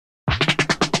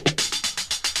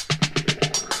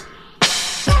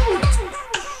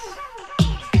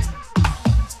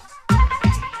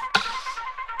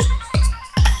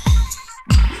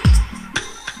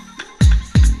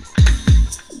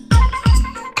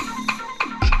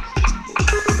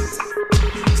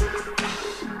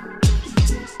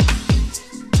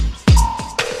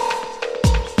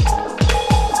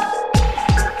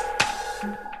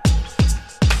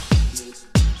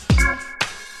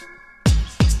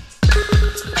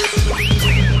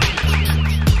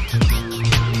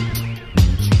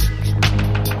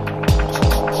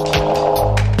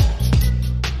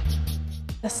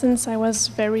since I was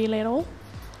very little.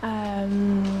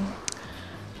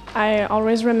 I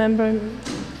always remember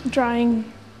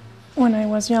drawing when I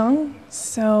was young,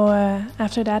 so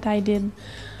after that I did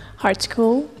art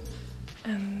school,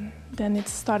 and then it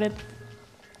started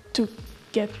to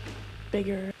get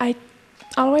bigger. I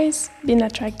always been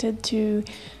attracted to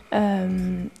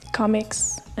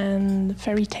comics and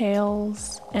fairy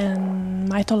tales and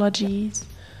mythologies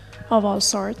of all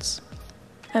sorts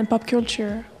and pop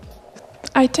culture.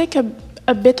 I take a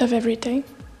bit of everything.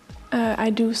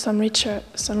 I do some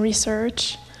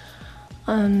research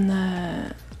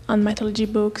on mythology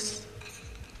books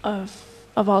of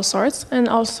all sorts, and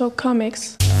also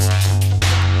comics.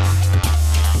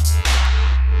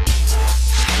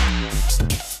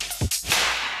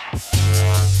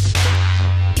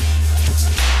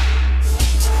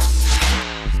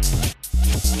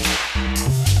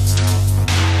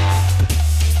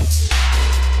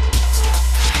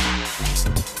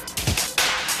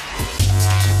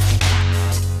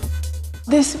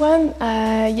 This one,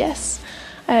 yes,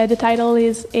 the title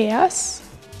is Eos.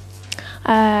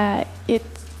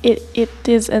 It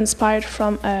is inspired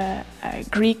from a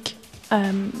Greek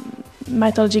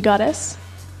mythology goddess.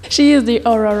 She is the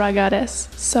Aurora goddess,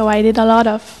 so I did a lot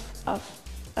of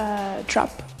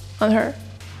drop on her,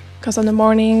 because in the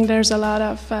morning there's a lot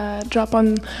of drop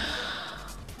on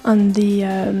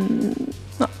the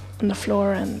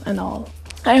floor and all.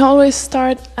 I always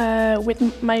start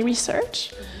with my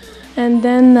research. And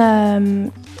then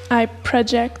I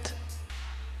project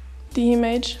the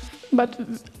image, but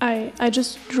I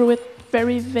just drew it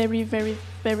very, very, very,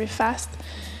 very fast.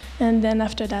 And then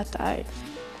after that, I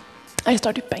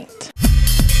started paint.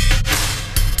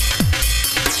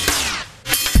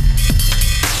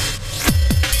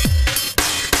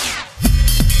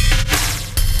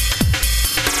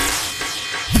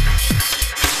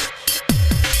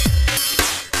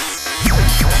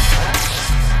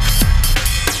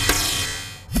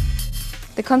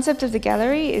 The concept of the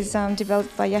gallery is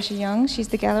developed by Yasha Young. She's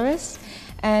the gallerist,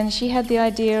 and she had the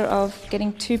idea of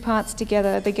getting two parts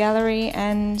together, the gallery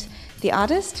and the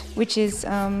artist, which is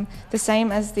the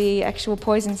same as the actual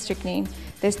poison strychnine.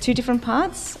 There's two different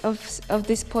parts of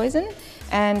this poison,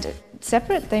 and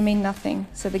separate they mean nothing,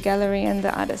 so the gallery and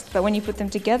the artist. But when you put them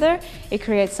together, it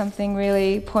creates something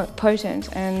really potent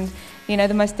and, you know,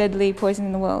 the most deadly poison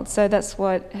in the world. So that's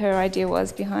what her idea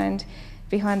was behind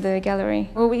the gallery.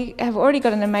 Well, we have already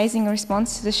got an amazing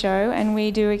response to the show, and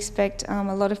we do expect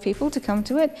a lot of people to come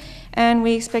to it, and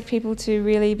we expect people to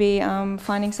really be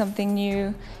finding something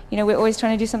new. You know, we're always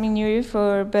trying to do something new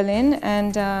for Berlin,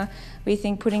 and we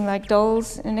think putting like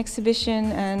dolls in an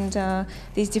exhibition and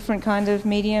these different kind of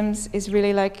mediums is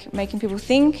really like making people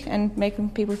think, and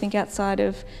making people think outside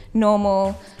of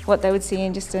normal, what they would see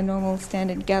in just a normal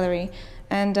standard gallery.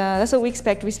 And that's what we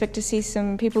expect. We expect to see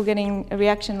some people getting a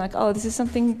reaction like, oh, this is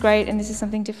something great and this is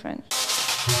something different.